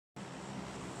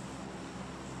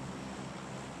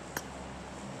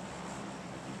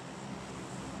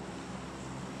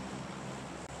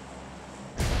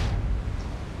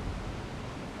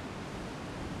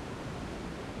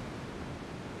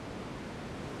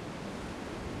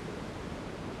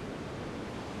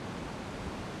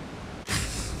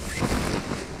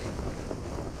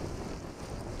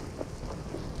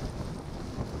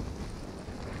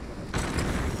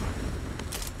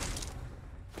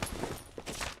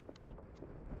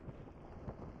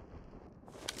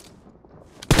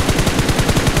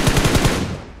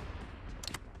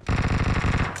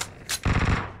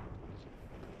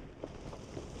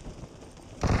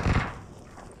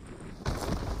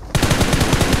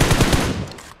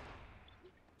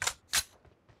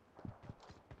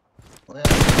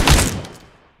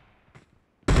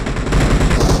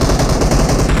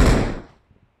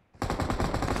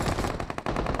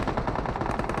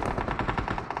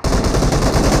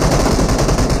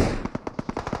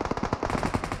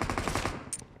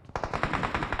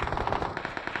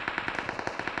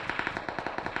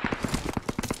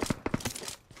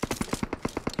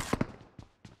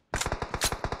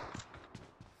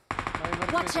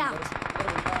Watch out!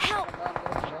 Help!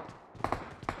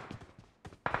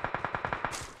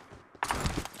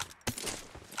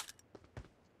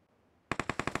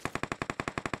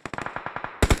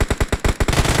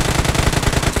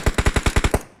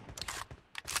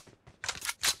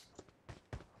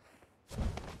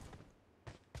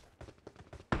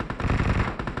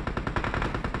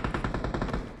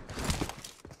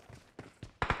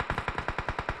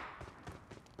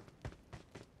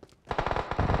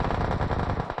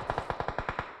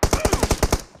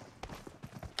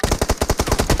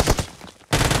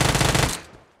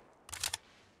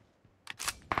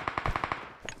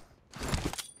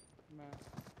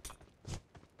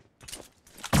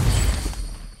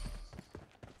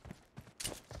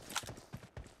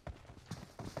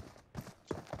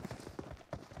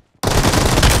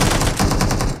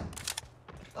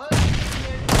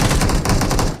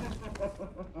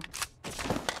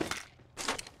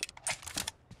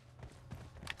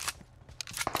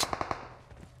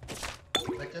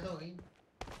 बचत हो गई।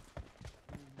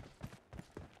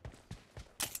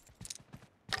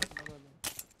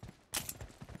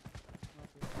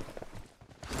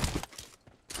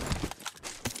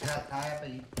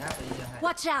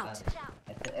 Watch out!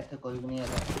 ऐसे कोई भी नहीं है।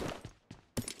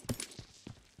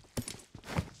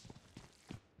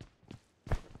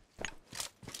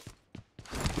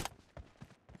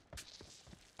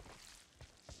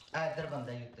 इधर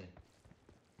बंदा ही उत्ते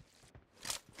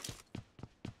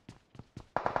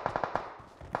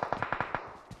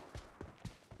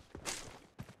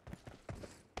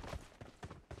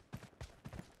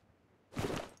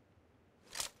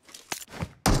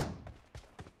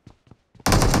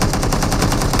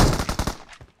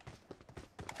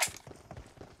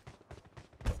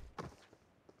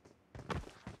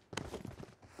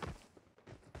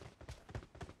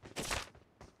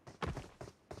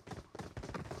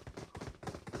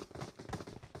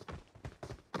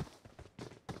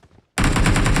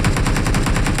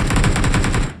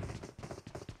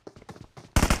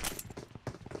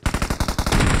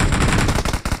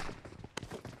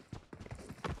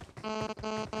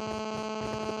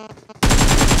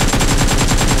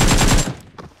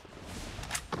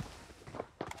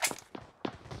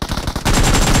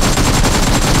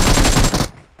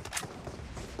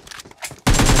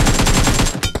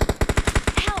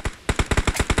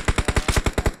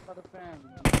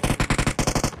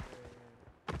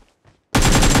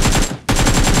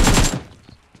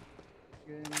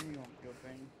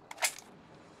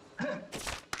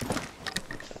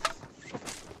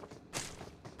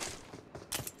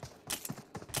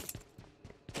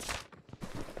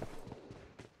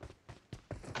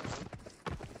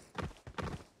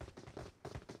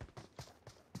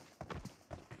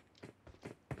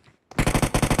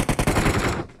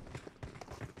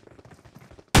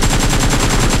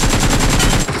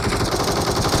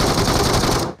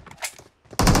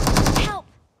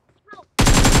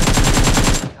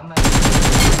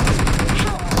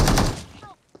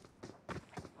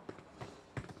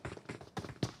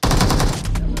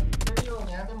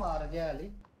मार गया अली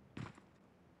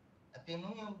तेनू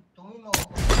तू ही नो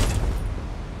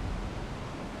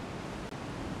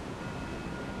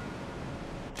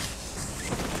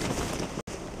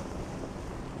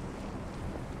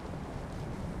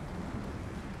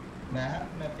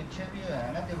मैं पीछे भी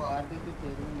है ना दीवार पे भी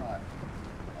तेरे ही मार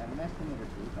एमएस तो मेरे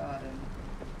ठीक आ रहे हैं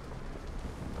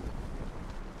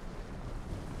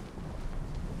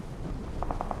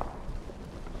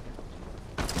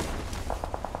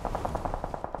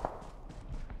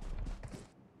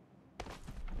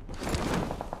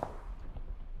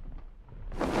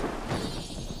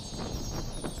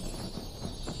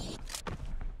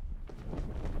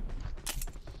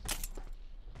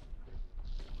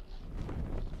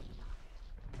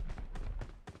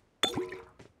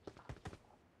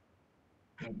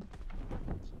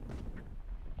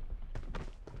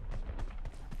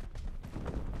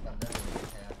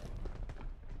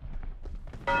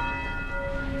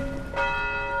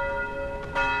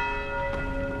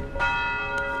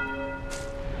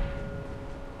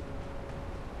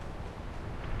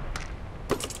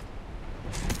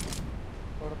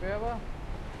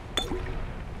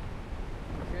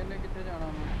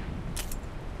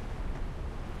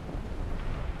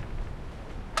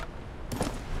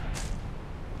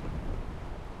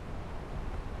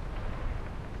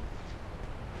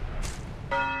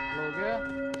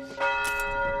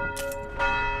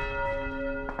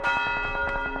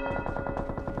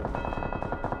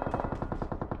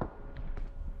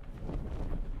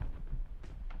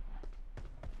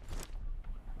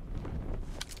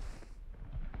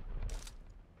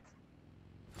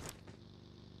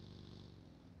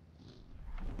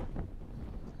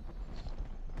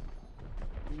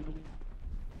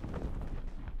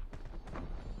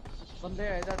बंदे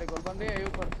आए ਤੁਹਾਡੇ ਕੋਲ बंदे आए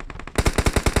ऊपर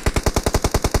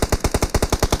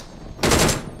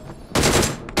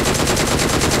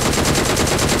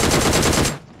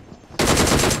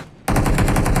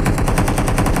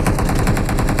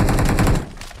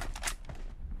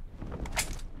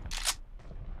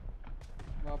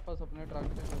वापस अपने ट्रक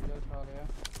से चल जा साले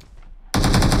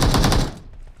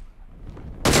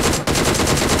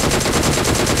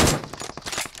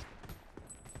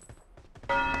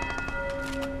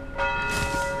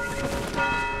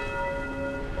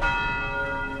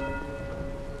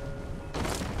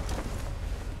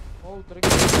ओ उतर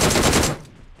गया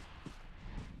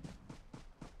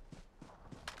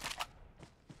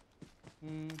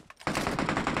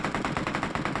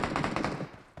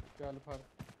चल फर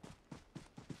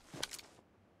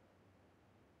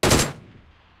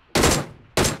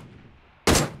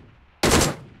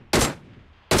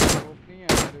नहीं है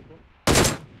मेरे को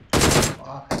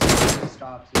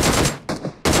stop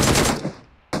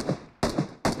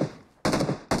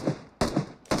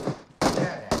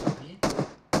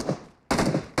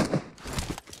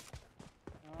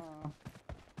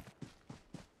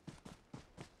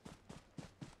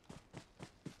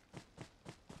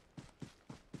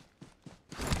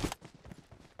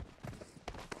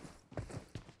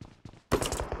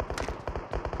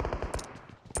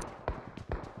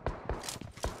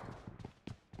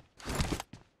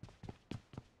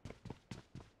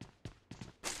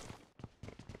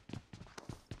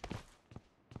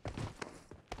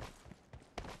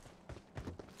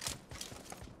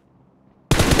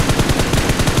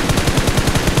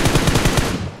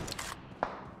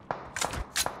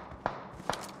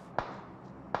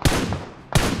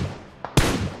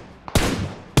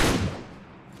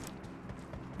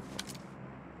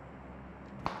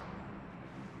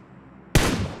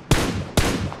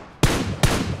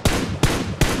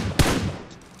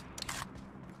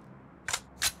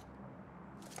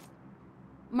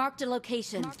Marked a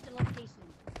location.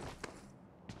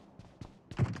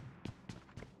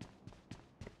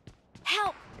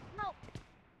 Help!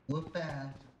 वो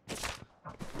भैन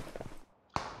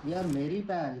यार मेरी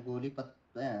भैन गोली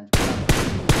भैन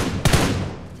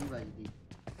जी बजदी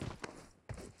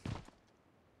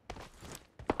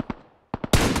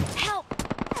Help!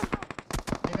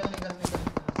 निकल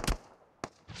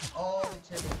ओ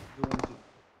पीछे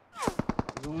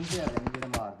जोन से आ गए जेड़े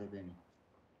मार दे पे नहीं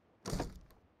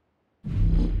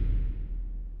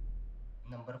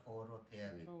नंबर 4 होते हैं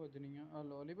अभी वजनिया आ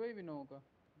लॉली भाई भी नो का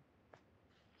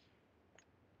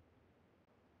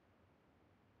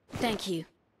Thank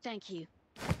you.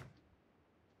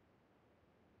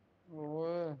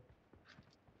 ओए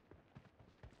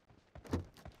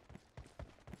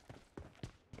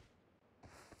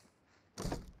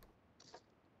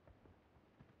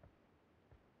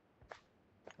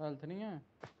हेल्थ नहीं है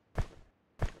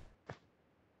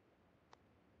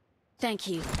Thank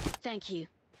you.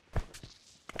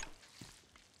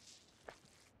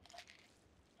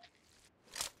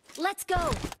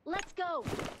 Let's go.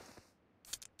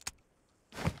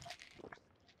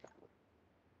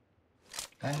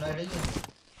 I'm not ready.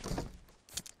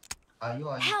 Are you?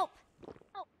 Help!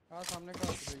 आ सामने का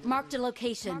Marked a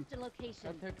location.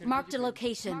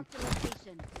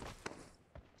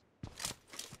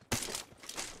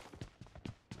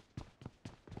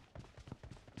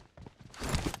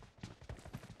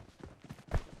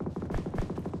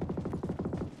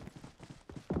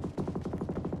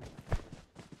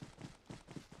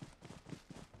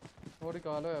 और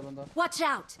निकाल होया बंदा Watch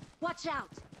out!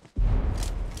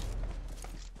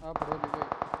 आ पड़ो ली भाई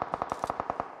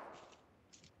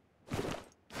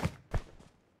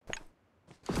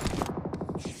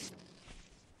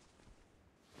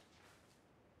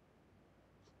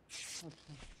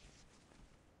अच्छा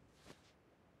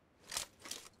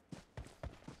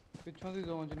पिछों दी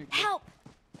जोन च निकल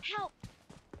Help!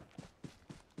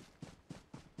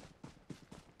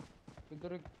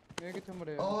 इधर ये किथे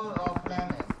मरे और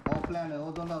ऑफलाइन है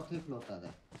वो दोनों उठी खलोता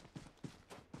था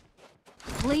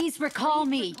Please recall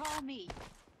me.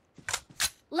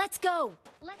 Let's go.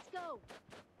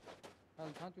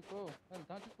 Health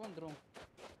चुको अंदरों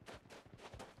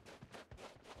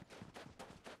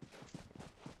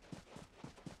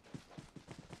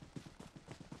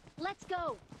Let's go.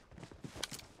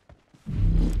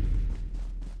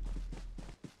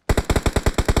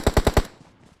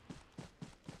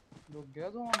 रुक गया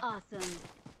तो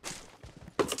Awesome.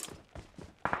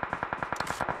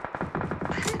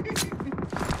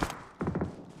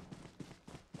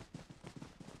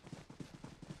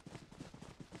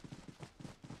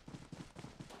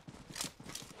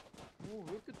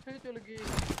 वो किथे चल गई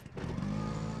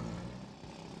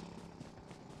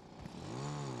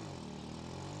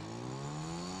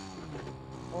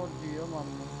और जियो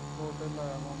मामू होटल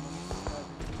आया मामू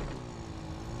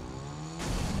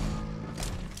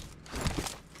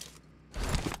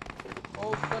ओ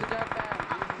ऊपर जाता है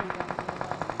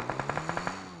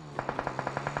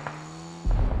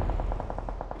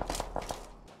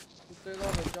कुत्ते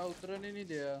का बच्चा उतरने नहीं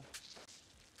दिया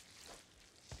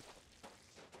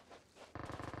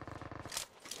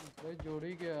भाई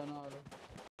जोड़ी गया नाल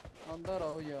अंदर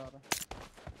आओ यार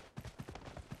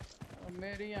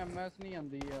मेरी एमएस नहीं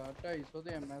आंदी यार 250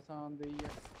 ते एमएस आंदी है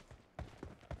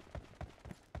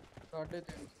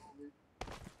 350 हो गई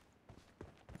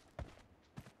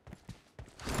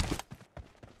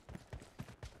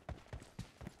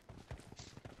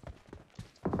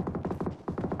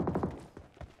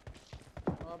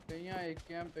पईयां एक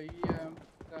कैम पई है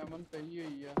कैमन पई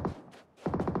हुई है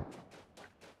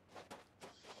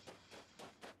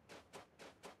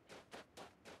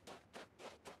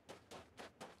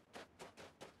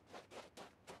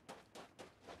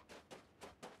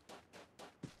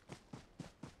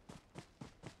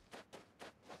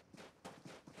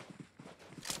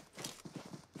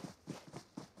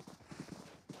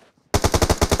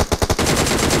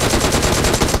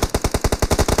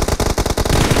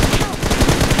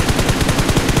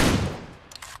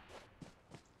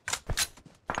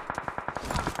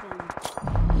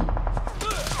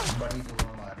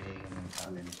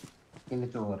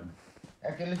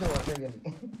किल चोर से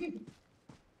गई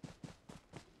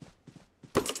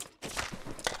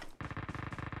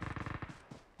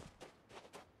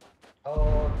ओ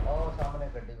सामने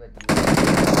गड्डी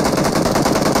बजी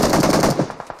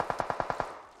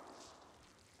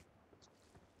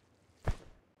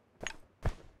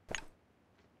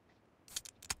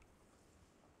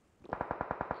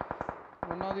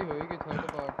ਉਹਨਾਂ ਦੀ ਹੋਏਗੀ थर्ड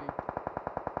पार्टी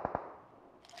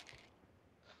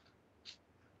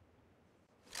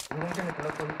रूम से निकलो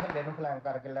कोई थल्ले नु फ्लैंक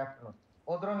करके लेफ्ट नु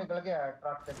उधरों निकल गया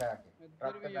ट्रक से बैठ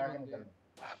के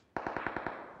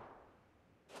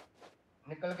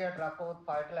निकल गया ट्रक को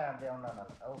फाइट लैन दे ਉਹਨਾਂ ਨਾਲ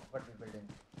ਉਹ ਵੱਡੀ ਬਿਲਡਿੰਗ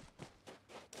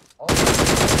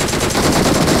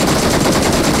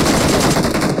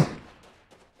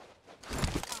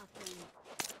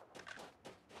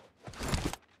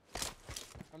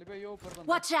अली भाई ये ऊपर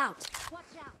बंदा Watch out!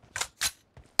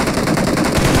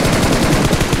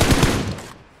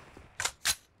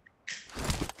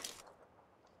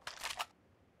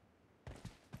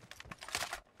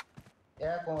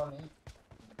 ये कौन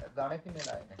है गाने किने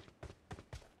लाए हैं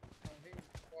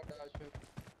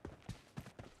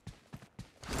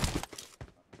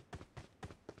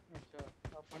अच्छा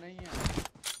अपने ही है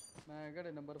मैं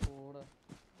घड़े नंबर 4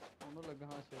 ਉਹਨੂੰ ਲੱਗਾ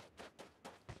ਹਾਂ ਸੇ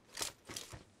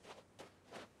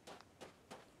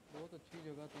बहुत अच्छी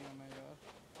जगह थी मैं यार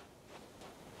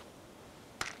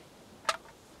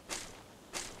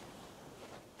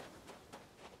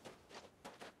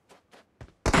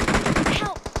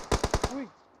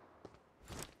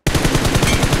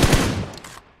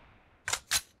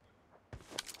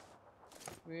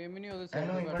एम नहीं होता साइड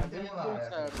पे बैठा बिल्कुल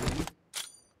साइड पे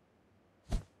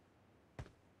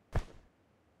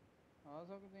आ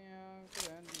सकते हैं कि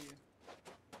रहन दिए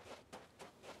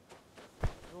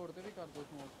रोड पे भी कर दो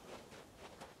smoke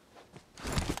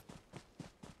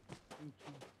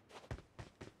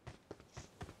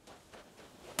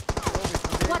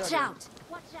Watch out!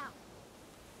 Watch out!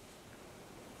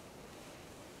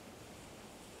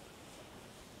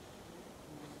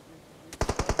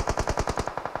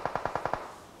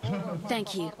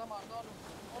 Thank you.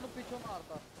 ਉਹਨੂੰ ਪਿੱਛੋਂ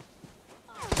ਮਾਰਤਾ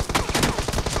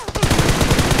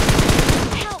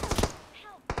Help!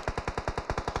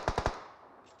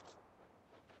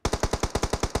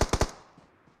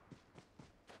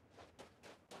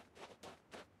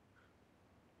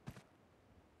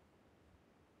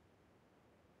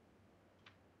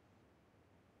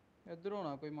 ਇੱਧਰ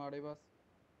ਹੋਣਾ ਕੋਈ ਮਾੜੇ ਬਸ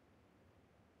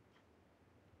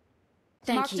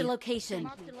Marked a location.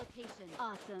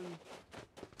 Awesome.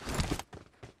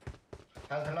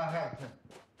 चलना है ਘਰ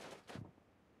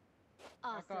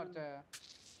Awesome. ਚ ਆਇਆ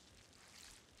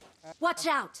Watch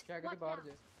out! ਚੈੱਕ ਦੀ ਬਾਹਰ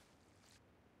ਜੇ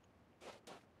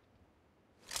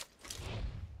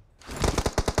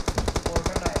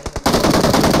पोर्टल आए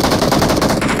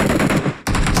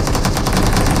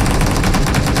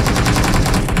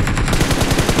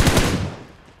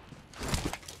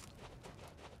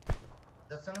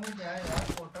दसन में क्या है यार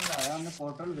पोर्टल आया हमने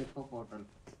पोर्टल देखो पोर्टल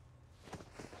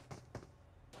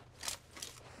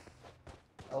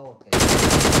ओके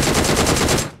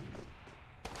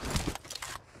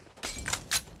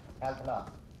हेल्थ ला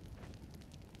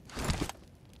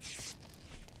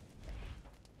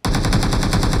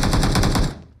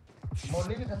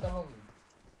मोली भी खत्म हो गई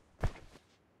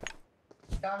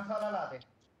डांस वाला ला दे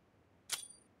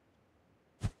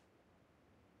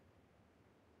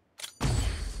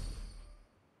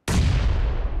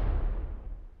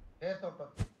मेरे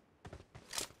सोटो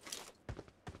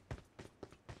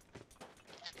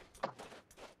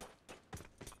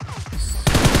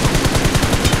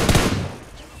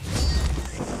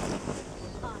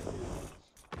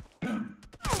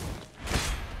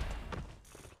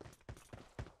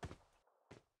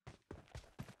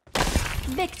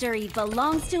Victory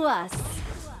belongs to us.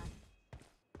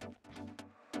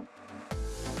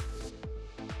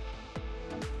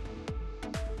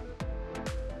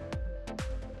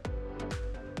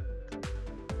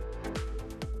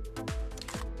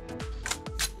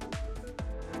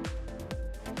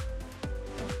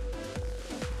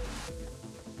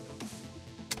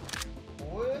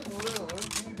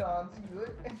 की डांसिंग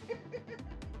ओए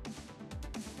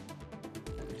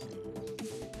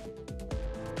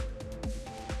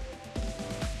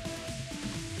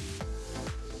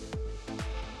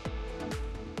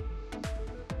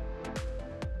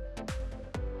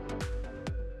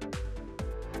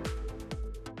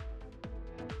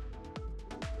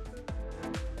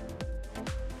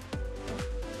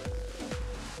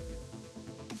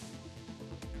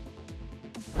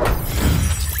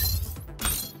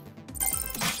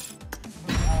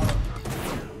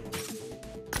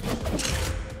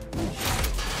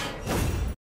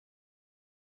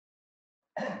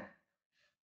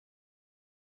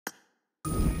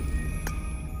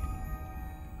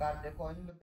कर दे कोई नहीं